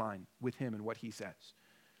not to align with him and what he says.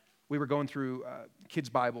 We were going through Kids'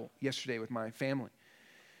 Bible yesterday with my family,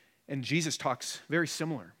 and Jesus talks very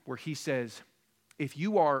similar, where he says, if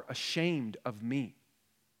you are ashamed of me,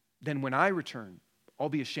 then when I return, I'll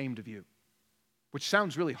be ashamed of you, which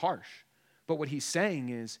sounds really harsh. But what he's saying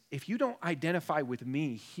is, if you don't identify with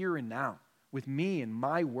me here and now, with me and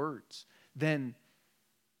my words, then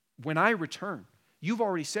when I return, you've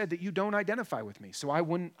already said that you don't identify with me, so I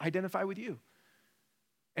wouldn't identify with you.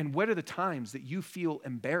 And what are the times that you feel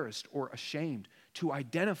embarrassed or ashamed to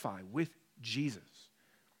identify with Jesus?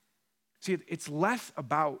 See, it's less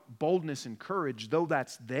about boldness and courage, though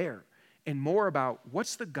that's there, and more about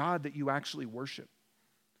what's the God that you actually worship?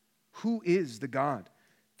 Who is the God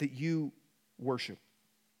that you worship?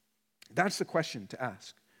 That's the question to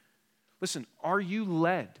ask. Listen, are you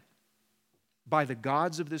led by the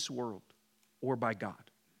gods of this world or by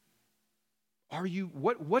God? Are you,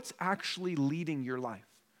 what's actually leading your life?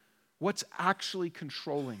 What's actually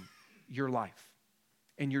controlling your life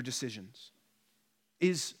and your decisions?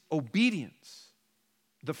 Is obedience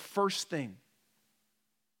the first thing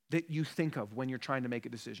that you think of when you're trying to make a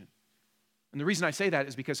decision? And the reason I say that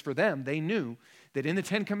is because for them, they knew that in the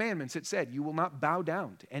 10 Commandments it said, you will not bow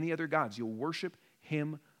down to any other gods. You'll worship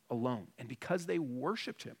him alone. And because they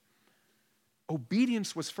worshiped him,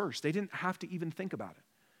 obedience was first. They didn't have to even think about it.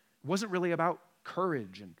 It wasn't really about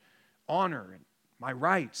courage and honor and my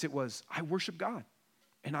rights. It was, I worship God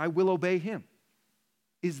and I will obey him.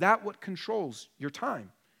 Is that what controls your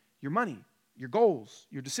time, your money, your goals,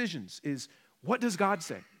 your decisions? Is what does God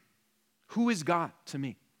say? Who is God to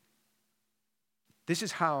me? This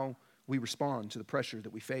is how we respond to the pressure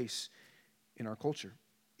that we face in our culture.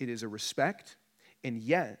 It is a respect and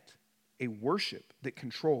yet a worship that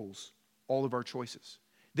controls all of our choices.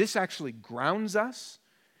 This actually grounds us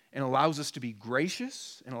and allows us to be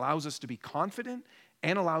gracious and allows us to be confident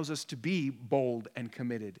and allows us to be bold and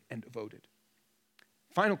committed and devoted.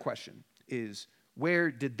 Final question is,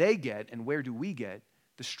 where did they get and where do we get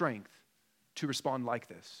the strength to respond like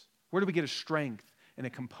this? Where do we get a strength and a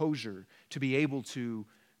composure to be able to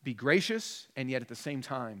be gracious and yet at the same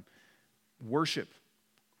time worship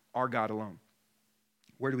our God alone?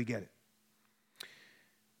 Where do we get it?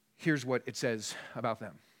 Here's what it says about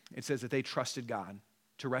them. It says that they trusted God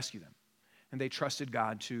to rescue them, and they trusted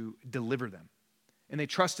God to deliver them. And they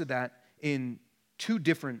trusted that in two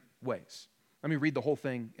different ways. Let me read the whole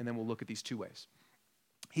thing, and then we'll look at these two ways.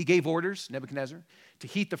 He gave orders, Nebuchadnezzar, to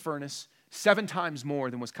heat the furnace 7 times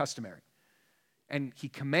more than was customary. And he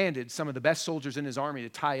commanded some of the best soldiers in his army to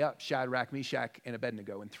tie up Shadrach, Meshach, and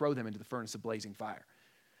Abednego and throw them into the furnace of blazing fire.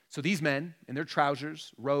 So these men, in their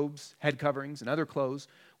trousers, robes, head coverings, and other clothes,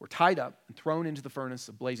 were tied up and thrown into the furnace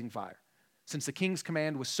of blazing fire. Since the king's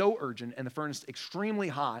command was so urgent and the furnace extremely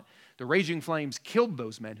hot, the raging flames killed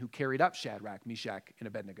those men who carried up Shadrach, Meshach, and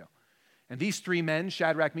Abednego. And these 3 men,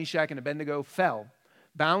 Shadrach, Meshach, and Abednego, fell,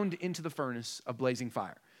 bound into the furnace of blazing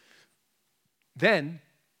fire. Then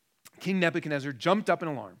King Nebuchadnezzar jumped up in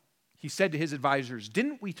alarm. He said to his advisors,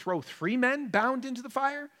 "Didn't we throw 3 men bound into the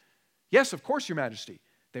fire?" "Yes, of course, your majesty,"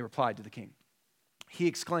 they replied to the king. He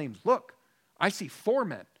exclaimed, "Look, I see 4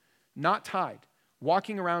 men, not tied,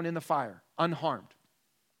 walking around in the fire, unharmed.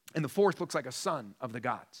 And the 4th looks like a son of the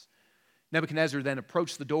gods." Nebuchadnezzar then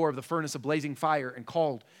approached the door of the furnace of blazing fire and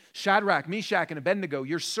called, "Shadrach, Meshach, and Abednego,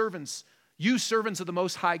 you servants of the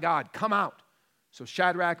Most High God, come out." So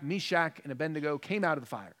Shadrach, Meshach, and Abednego came out of the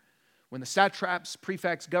fire. When the satraps,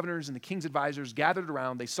 prefects, governors, and the king's advisors gathered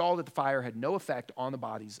around, they saw that the fire had no effect on the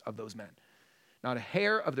bodies of those men. Not a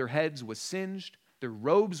hair of their heads was singed, their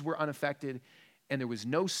robes were unaffected, and there was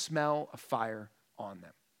no smell of fire on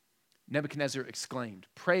them. Nebuchadnezzar exclaimed,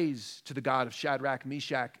 "Praise to the God of Shadrach,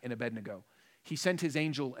 Meshach, and Abednego. He sent his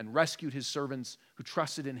angel and rescued his servants who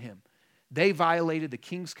trusted in him. They violated the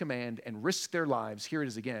king's command and risked their lives," here it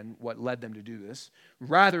is again, what led them to do this,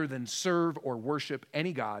 "rather than serve or worship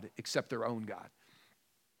any god except their own God.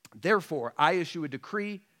 Therefore, I issue a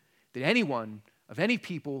decree that anyone of any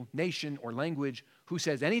people, nation, or language who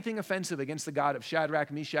says anything offensive against the God of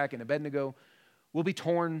Shadrach, Meshach, and Abednego will be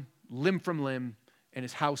torn limb from limb and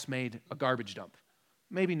his house made a garbage dump."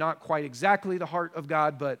 Maybe not quite exactly the heart of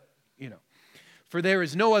God, but For there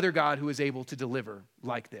is no other God who is able to deliver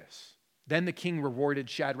like this. Then the king rewarded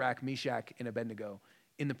Shadrach, Meshach, and Abednego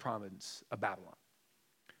in the province of Babylon.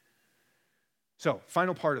 So,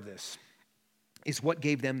 final part of this is what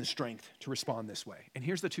gave them the strength to respond this way. And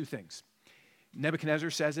here's the 2 things. Nebuchadnezzar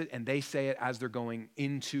says it, and they say it as they're going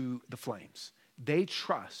into the flames. They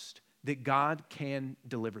trust that God can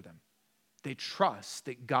deliver them. They trust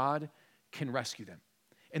that God can rescue them.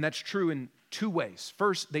 And that's true in 2 ways.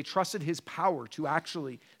 First, they trusted his power to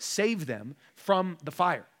actually save them from the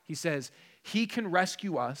fire. He says, he can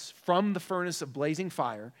rescue us from the furnace of blazing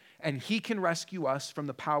fire, and he can rescue us from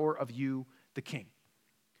the power of you, the king.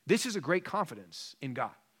 This is a great confidence in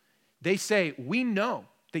God. They say, we know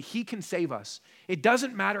that he can save us. It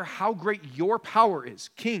doesn't matter how great your power is.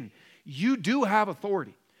 King, you do have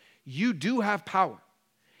authority. You do have power.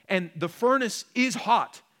 And the furnace is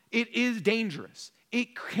hot. It is dangerous.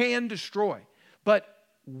 It can destroy. But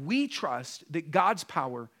we trust that God's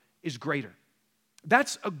power is greater.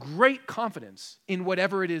 That's a great confidence in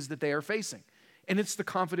whatever it is that they are facing. And it's the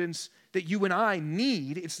confidence that you and I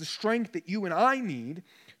need. It's the strength that you and I need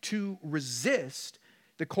to resist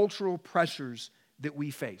the cultural pressures that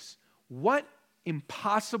we face. What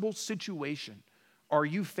impossible situation are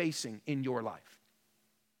you facing in your life?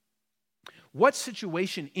 What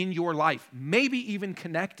situation in your life, maybe even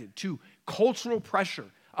connected to cultural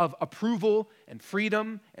pressure of approval and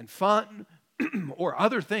freedom and fun or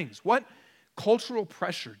other things, what cultural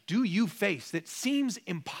pressure do you face that seems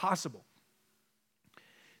impossible?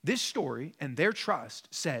 This story and their trust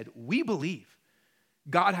said, we believe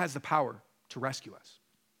God has the power to rescue us.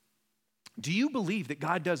 Do you believe that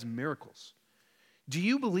God does miracles? Do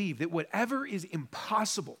you believe that whatever is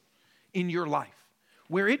impossible in your life,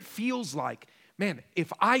 where it feels like, man,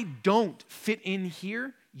 if I don't fit in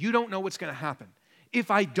here, you don't know what's going to happen.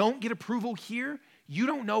 if I don't get approval here, you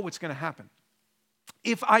don't know what's going to happen.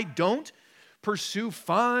 If I don't pursue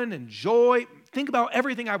fun and joy, think about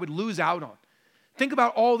everything I would lose out on. Think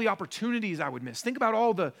about all the opportunities I would miss. Think about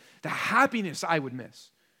all the happiness I would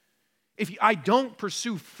miss. If I don't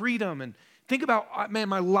pursue freedom, and think about, man,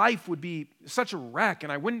 my life would be such a wreck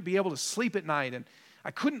and I wouldn't be able to sleep at night and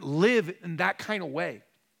I couldn't live in that kind of way.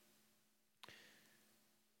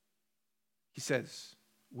 He says,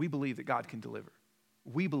 we believe that God can deliver.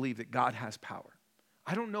 We believe that God has power.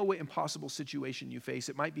 I don't know what impossible situation you face.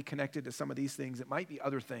 It might be connected to some of these things. It might be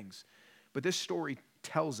other things. But this story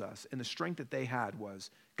tells us, and the strength that they had was,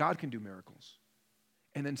 God can do miracles.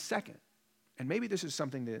 And then second, and maybe this is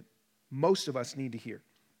something that most of us need to hear,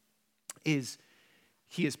 is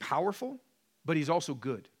he is powerful, but he's also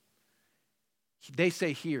good. They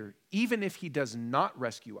say here, even if he does not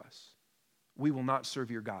rescue us, we will not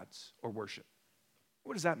serve your gods or worship.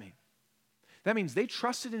 What does that mean? That means they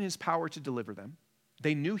trusted in his power to deliver them.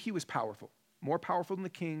 They knew he was powerful, more powerful than the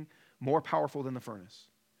king, more powerful than the furnace.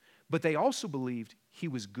 But they also believed he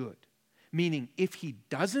was good, meaning if he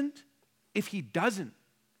doesn't,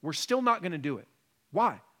 we're still not going to do it.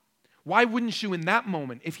 Why? Why wouldn't you in that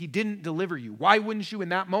moment, if he didn't deliver you, why wouldn't you in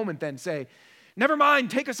that moment then say, never mind,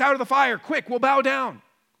 take us out of the fire, quick, we'll bow down?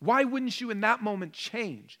 Why wouldn't you in that moment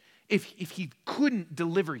change if he couldn't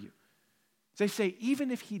deliver you? They say,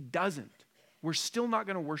 even if he doesn't, we're still not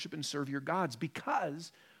going to worship and serve your gods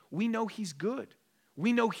because we know he's good.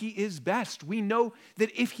 We know he is best. We know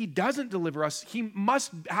that if he doesn't deliver us, he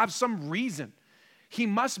must have some reason. He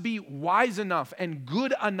must be wise enough and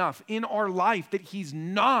good enough in our life that he's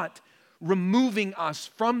not removing us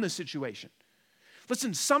from the situation.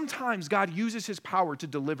 Listen, sometimes God uses his power to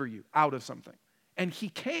deliver you out of something, and he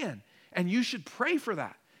can, and you should pray for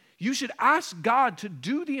that. You should ask God to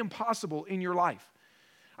do the impossible in your life.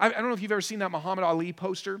 I don't know if you've ever seen that Muhammad Ali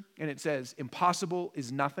poster, and it says, impossible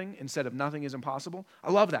is nothing instead of nothing is impossible.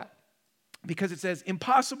 I love that because it says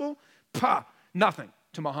impossible, nothing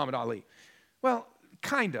to Muhammad Ali. Well,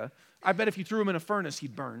 kinda. I bet if you threw him in a furnace,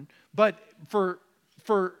 he'd burn. But for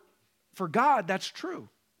God, that's true.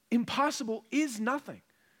 Impossible is nothing.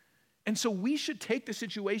 And so we should take the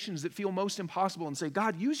situations that feel most impossible and say,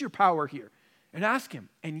 God, use your power here, and ask him.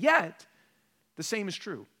 And yet, the same is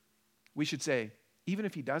true. We should say, even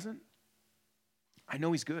if he doesn't, I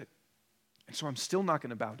know he's good. And so I'm still not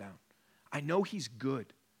going to bow down. I know he's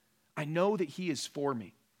good. I know that he is for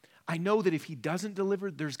me. I know that if he doesn't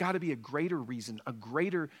deliver, there's got to be a greater reason, a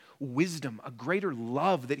greater wisdom, a greater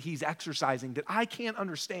love that he's exercising that I can't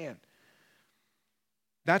understand.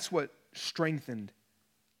 That's what strengthened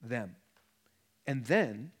them. And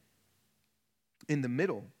then, in the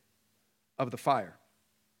middle of the fire,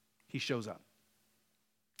 he shows up.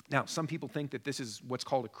 Now, some people think that this is what's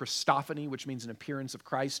called a Christophany, which means an appearance of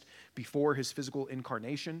Christ before his physical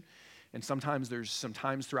incarnation. And sometimes there's some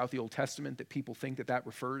times throughout the Old Testament that people think that that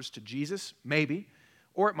refers to Jesus, maybe.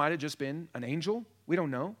 Or it might have just been an angel. We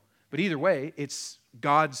don't know. But either way, it's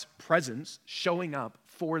God's presence showing up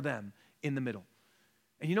for them in the middle.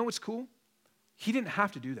 And you know what's cool? He didn't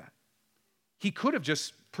have to do that. He could have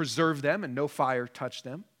just preserved them and no fire touched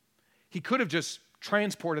them. He could have just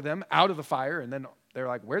transported them out of the fire and then they're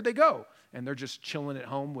like, where'd they go? And they're just chilling at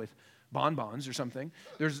home with bonbons or something.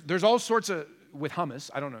 There's all sorts of, with hummus,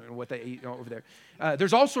 I don't know what they eat over there.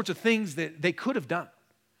 There's all sorts of things that they could have done.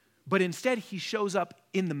 But instead, he shows up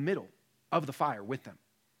in the middle of the fire with them.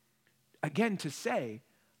 Again, to say,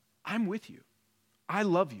 I'm with you. I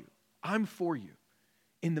love you. I'm for you.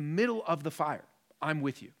 In the middle of the fire, I'm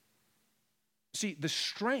with you. See, the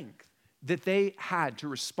strength that they had to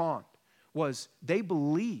respond was they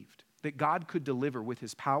believed that God could deliver with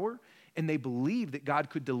his power, and they believed that God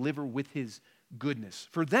could deliver with his goodness.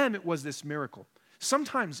 For them, it was this miracle.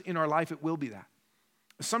 Sometimes in our life, it will be that.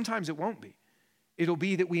 Sometimes it won't be. It'll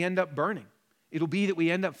be that we end up burning. It'll be that we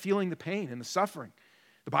end up feeling the pain and the suffering.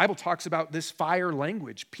 The Bible talks about this fire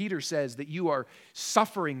language. Peter says that you are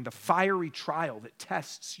suffering the fiery trial that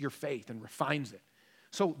tests your faith and refines it.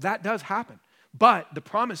 So that does happen. But the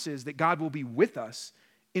promise is that God will be with us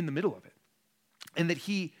in the middle of it. And that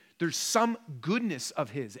there's some goodness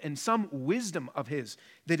of his and some wisdom of his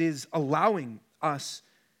that is allowing us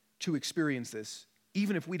to experience this,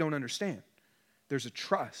 even if we don't understand. There's a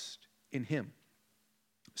trust in him.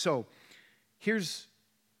 So here's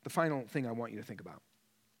the final thing I want you to think about.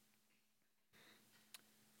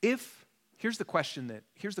 Here's the question that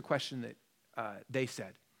they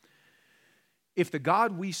said. If the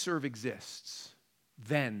God we serve exists,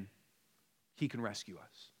 then he can rescue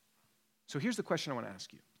us. So here's the question I want to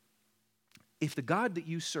ask you. If the God that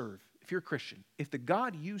you serve, if you're a Christian, if the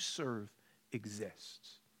God you serve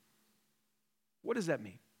exists. What does that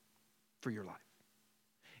mean for your life?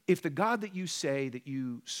 If the God that you say that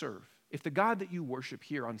you serve, if the God that you worship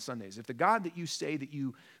here on Sundays, if the God that you say that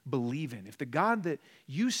you believe in, if the God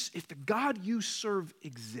you serve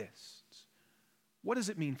exists, what does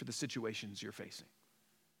it mean for the situations you're facing?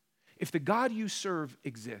 If the God you serve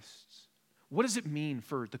exists, what does it mean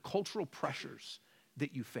for the cultural pressures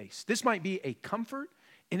that you face? This might be a comfort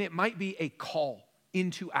and it might be a call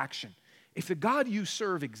into action. If the God you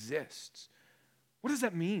serve exists, what does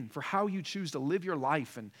that mean for how you choose to live your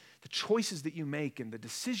life and the choices that you make and the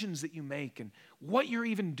decisions that you make and what you're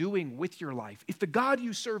even doing with your life? If the God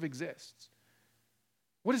you serve exists,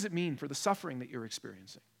 what does it mean for the suffering that you're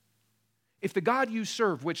experiencing? If the God you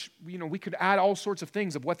serve, which, we could add all sorts of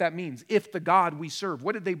things of what that means. If the God we serve,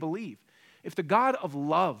 what did they believe? If the God of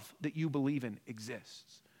love that you believe in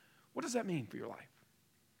exists, what does that mean for your life?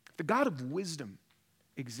 If the God of wisdom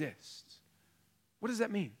exists, what does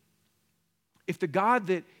that mean? If the God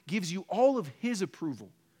that gives you all of his approval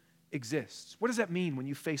exists, what does that mean when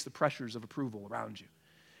you face the pressures of approval around you?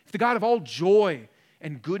 If the God of all joy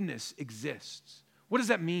and goodness exists, what does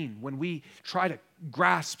that mean when we try to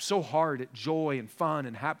grasp so hard at joy and fun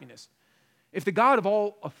and happiness? If the God of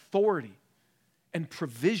all authority and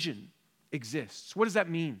provision exists, what does that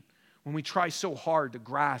mean when we try so hard to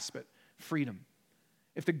grasp at freedom?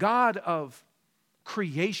 If the God of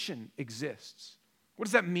creation exists, what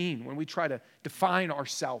does that mean when we try to define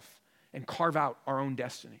ourselves and carve out our own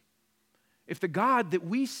destiny? If the God that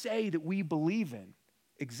we say that we believe in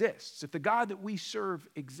exists, if the God that we serve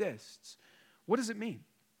exists, what does it mean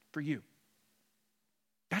for you?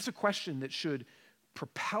 That's a question that should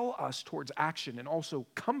propel us towards action and also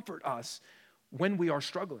comfort us when we are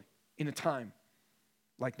struggling in a time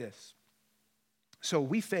like this. So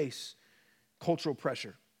we face cultural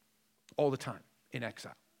pressure all the time in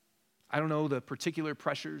exile. I don't know the particular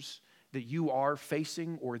pressures that you are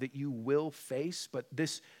facing or that you will face, but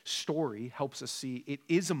this story helps us see it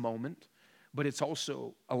is a moment, but it's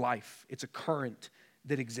also a life. It's a current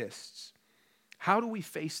that exists. How do we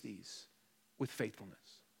face these with faithfulness?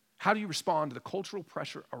 How do you respond to the cultural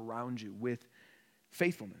pressure around you with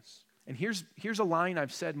faithfulness? And here's a line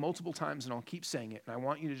I've said multiple times, and I'll keep saying it, and I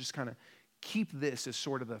want you to just kind of keep this as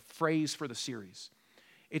sort of the phrase for the series.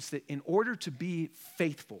 It's that in order to be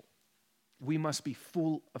faithful, we must be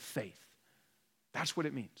full of faith. That's what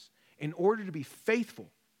it means. In order to be faithful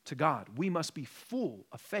to God, we must be full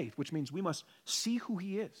of faith, which means we must see who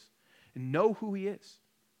he is and know who he is.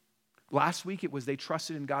 Last week, it was they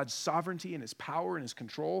trusted in God's sovereignty and his power and his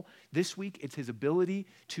control. This week, it's his ability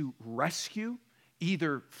to rescue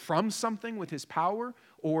either from something with his power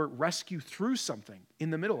or rescue through something in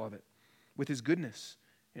the middle of it with his goodness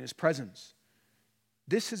and his presence.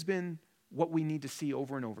 This has been what we need to see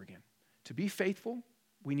over and over again. To be faithful,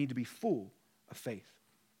 we need to be full of faith.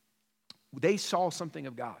 They saw something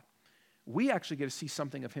of God. We actually get to see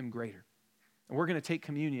something of him greater. And we're going to take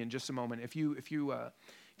communion in just a moment. If you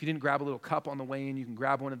didn't grab a little cup on the way in, you can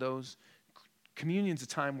grab one of those. Communion's a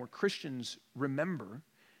time where Christians remember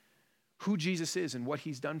who Jesus is and what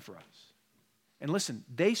he's done for us. And listen,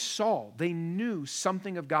 they knew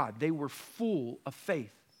something of God. They were full of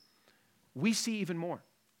faith. We see even more.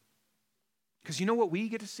 Because you know what we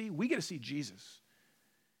get to see? We get to see Jesus.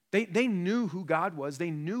 They knew who God was.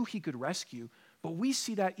 They knew he could rescue. But we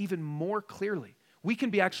see that even more clearly. We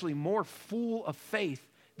can be actually more full of faith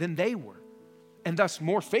than they were, and thus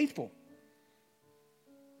more faithful.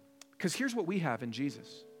 Because here's what we have in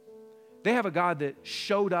Jesus. They have a God that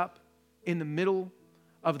showed up in the middle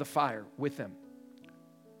of the fire with them.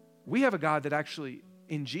 We have a God that actually,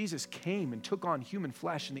 in Jesus, came and took on human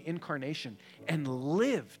flesh in the incarnation and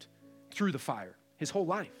lived through the fire his whole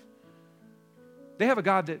life. They have a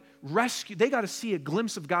God that they got to see a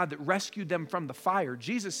glimpse of God that rescued them from the fire.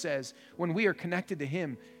 Jesus says when we are connected to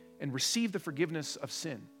him and receive the forgiveness of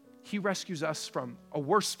sin, he rescues us from a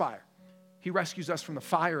worse fire. He rescues us from the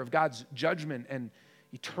fire of God's judgment and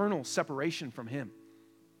eternal separation from him.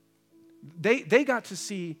 They got to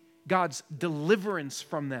see God's deliverance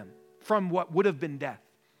from them, from what would have been death.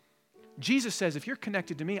 Jesus says, if you're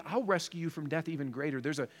connected to me, I'll rescue you from death even greater.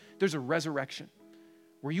 There's a resurrection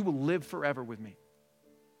where you will live forever with me.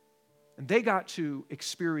 And they got to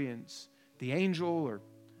experience the angel or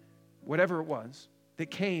whatever it was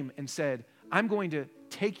that came and said, I'm going to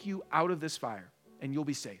take you out of this fire and you'll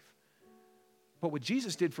be safe. But what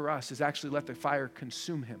Jesus did for us is actually let the fire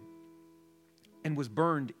consume him and was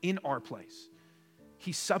burned in our place.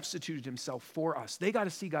 He substituted himself for us. They got to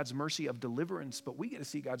see God's mercy of deliverance, but we get to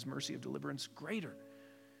see God's mercy of deliverance greater.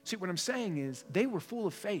 See, what I'm saying is they were full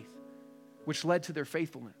of faith, which led to their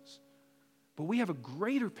faithfulness. But we have a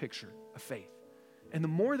greater picture of faith. And the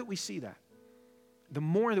more that we see that, the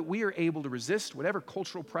more that we are able to resist whatever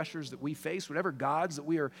cultural pressures that we face, whatever gods that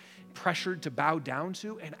we are pressured to bow down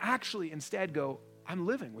to, and actually instead go, I'm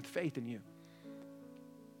living with faith in you.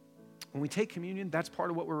 When we take communion, that's part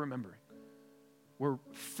of what we're remembering. We're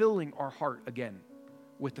filling our heart again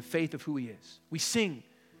with the faith of who he is. We sing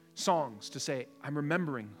songs to say, I'm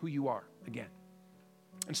remembering who you are again.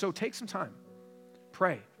 And so take some time,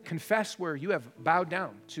 pray, confess where you have bowed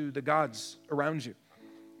down to the gods around you.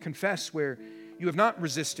 Confess where you have not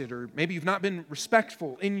resisted, or maybe you've not been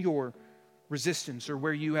respectful in your resistance, or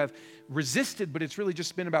where you have resisted, but it's really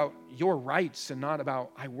just been about your rights and not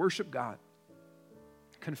about, I worship God.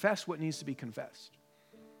 Confess what needs to be confessed.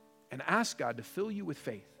 And ask God to fill you with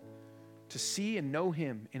faith, to see and know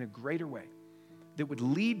him in a greater way that would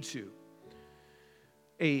lead to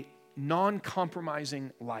a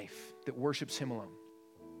non-compromising life that worships him alone.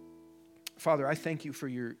 Father, I thank you for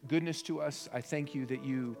your goodness to us. I thank you that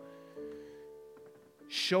you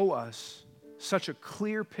show us such a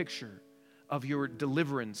clear picture of your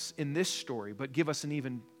deliverance in this story, but give us an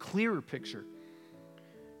even clearer picture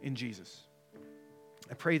in Jesus.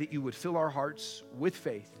 I pray that you would fill our hearts with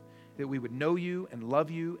faith, that we would know you and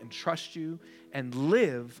love you and trust you and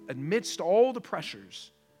live amidst all the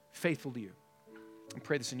pressures faithful to you. I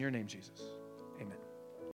pray this in your name, Jesus.